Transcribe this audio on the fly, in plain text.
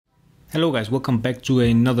Hello guys, welcome back to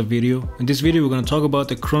another video. In this video we're going to talk about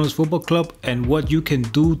the Cronos Football Club and what you can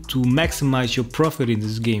do to maximize your profit in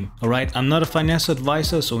this game. Alright, I'm not a financial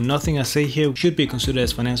advisor, so nothing I say here should be considered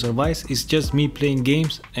as financial advice. It's just me playing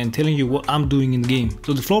games and telling you what I'm doing in the game.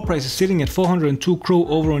 So the floor price is sitting at 402 Cro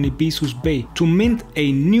over on Ibisus Bay. To mint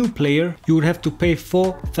a new player, you would have to pay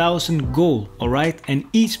 4,000 gold. Alright, and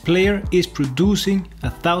each player is producing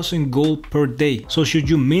 1,000 gold per day. So should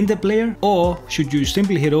you mint the player or should you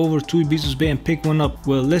simply head over to Ibisus Bay and pick one up?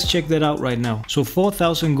 Well, let's check that out right now. So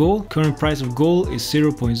 4,000 gold, current price of gold is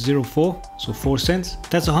 0.04, so 4 cents.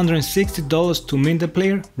 That's $160 to mint a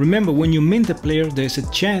player. Remember, when you mint a player, there's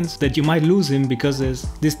a chance that you might lose him because there's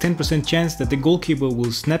this 10% chance that the goalkeeper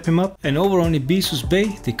will snap him up. And over on Ibisus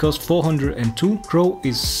Bay, they cost 402. Cro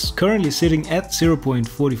is currently sitting at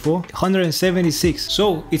 0.44, 176.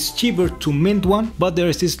 So it's cheaper to mint one, but there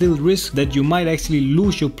is this little risk that you might actually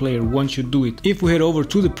lose your player once you do it. If we head over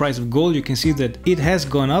to the price of gold, you can see that it has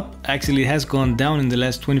gone up. Actually, it has gone down in the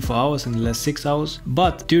last 24 hours and the last 6 hours,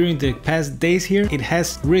 but during the past days here it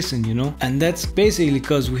has risen, you know, and that's basically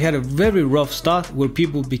because we had a very rough start where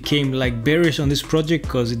people became like bearish on this project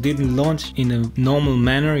because it didn't launch in a normal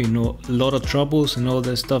manner, you know, a lot of troubles and all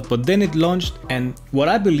that stuff. But then it launched, and what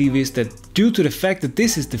I believe is that due to the fact that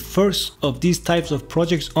this is the first of these types of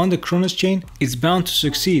projects on the Cronos chain, it's bound to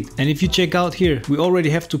succeed. And if you check out here, we already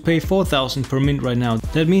have to pay 4,000 per mint right now.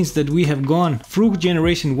 That means that we have gone through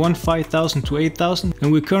generation 1 5,000 to 8,000,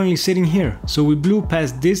 and we're currently sitting here. So we blew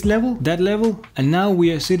past this level, that level, and now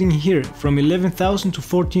we are sitting here from 11,000 to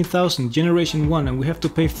 14,000 generation 1, and we have to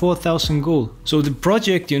pay 4,000 gold. So the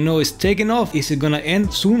project, you know, is taking off. Is it gonna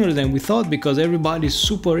end sooner than we thought because everybody is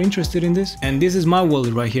super interested in this? And this is my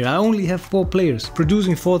wallet right here. I only have 4 players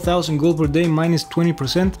producing 4,000 gold per day minus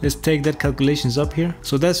 20%. Let's take that calculations up here.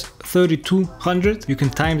 So that's 3,200. You can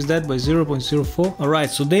times that by 0.04.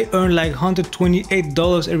 Alright, so they earn like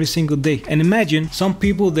 $128 every single day. And imagine some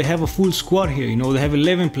people, they have a full squad here, you know, they have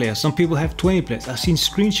 11 players. Some people have 20 players. I've seen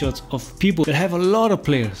screenshots of people that have a lot of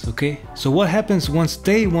players, okay? So what happens once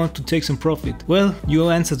they want to take some profit? Well, you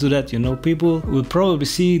answer to that, you know, people will probably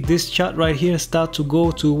see this chart right here start to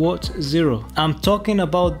go towards zero. I'm talking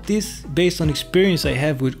about this based on experience I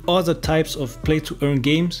have with other types of play to earn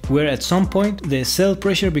games where at some point the sell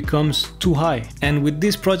pressure becomes too high. And with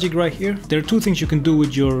this project right here, there are 2 things you can do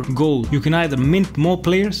with your gold. You can either mint more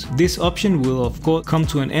players. This option will of course come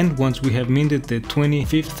to an end once we have minted the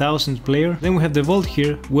 25,000th player. Then we have the vault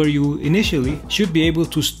here where you initially should be able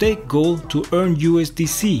to stake gold to earn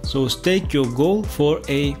USDC. So stake your gold for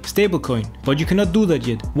a stablecoin, but you cannot do that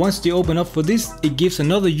yet. Once they open up for this, it gives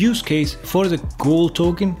another use case for the gold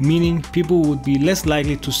token, meaning people would be less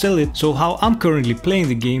likely to sell it. So how I'm currently playing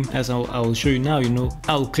the game, as I will show you now, you know,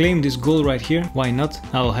 I'll claim this gold right here. Why not?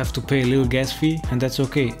 I'll have to pay a little gas fee, and that's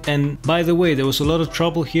okay. And by the way, there was a lot of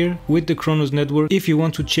trouble here with the Cronos network. If you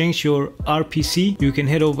want to change your RPC, you can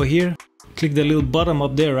head over here, click the little bottom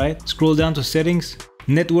up there, right? Scroll down to settings,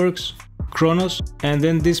 networks, Cronos, and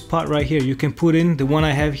then this part right here, you can put in the one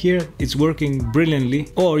I have here. It's working brilliantly.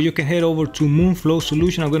 Or you can head over to Moonflow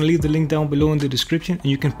Solution. I'm going to leave the link down below in the description, and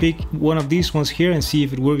you can pick one of these ones here and see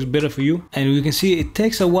if it works better for you. And you can see it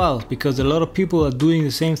takes a while because a lot of people are doing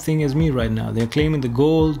the same thing as me right now. They're claiming the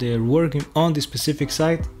gold, they're working on this specific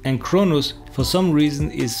site, and Cronos for some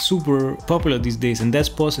reason is super popular these days, and that's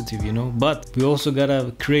positive, you know. But we also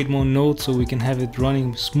gotta create more nodes so we can have it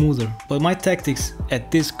running smoother. But my tactics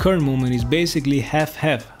at this current moment is basically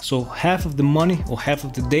half-half. So half of the money or half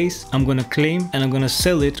of the days I'm gonna claim and I'm gonna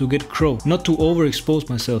sell it to get Cro, not to overexpose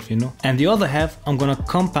myself, you know. And the other half I'm gonna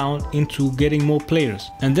compound into getting more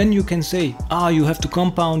players. And then you can say, you have to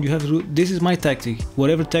compound, you have to do. This is my tactic.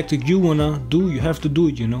 Whatever tactic you wanna do, you have to do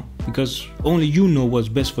it, you know, because only you know what's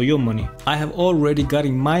best for your money. I have already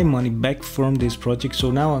gotten my money back from this project,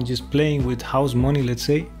 so now I'm just playing with house money. Let's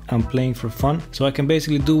say I'm playing for fun, so I can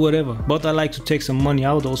basically do whatever. But I like to take some money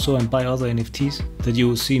out also and buy other NFTs that you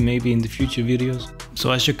will see maybe in the future videos.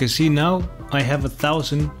 So as you can see now, I have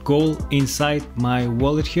 1,000 gold inside my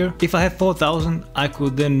wallet here. If I have 4,000, I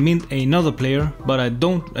could then mint another player, but I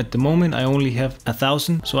don't at the moment. I only have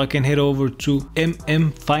 1,000, so I can head over to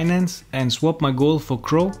Finance and swap my gold for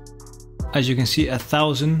Cro. As you can see,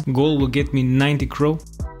 1,000 gold will get me 90 Cro.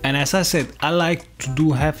 And as I said, I like to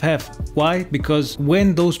do half-half. Why? Because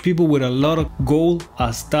when those people with a lot of gold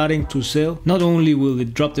are starting to sell, not only will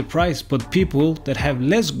it drop the price, but people that have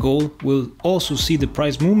less gold will also see the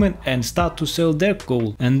price movement and start to sell their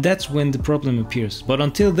gold. And that's when the problem appears. But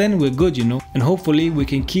until then, we're good, you know, and hopefully we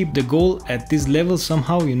can keep the gold at this level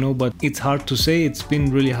somehow, you know, but it's hard to say. It's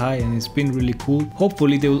been really high and it's been really cool.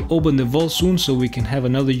 Hopefully they will open the vault soon so we can have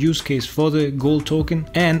another use case for the gold token.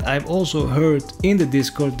 And I've also heard in the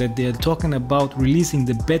Discord that they're talking about releasing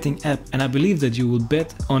the betting app, and I believe that you will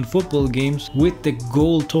bet on football games with the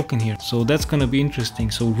gold token here. So that's gonna be interesting.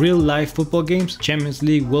 So real life football games, Champions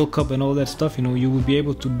League, World Cup and all that stuff, you know, you will be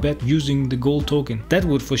able to bet using the gold token. That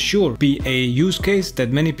would for sure be a use case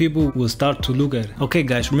that many people will start to look at. Okay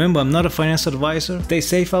guys, remember, I'm not a financial advisor. Stay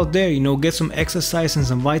safe out there, you know, get some exercise and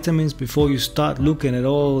some vitamins before you start looking at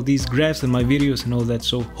all these graphs and my videos and all that.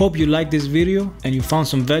 So hope you liked this video and you found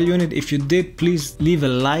some value in it. If you did, please leave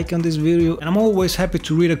a like on this video, and I'm always happy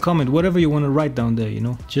to read a comment, whatever you want to write down there, you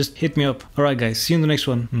know, just hit me up. Alright guys, see you in the next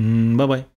one. Bye bye.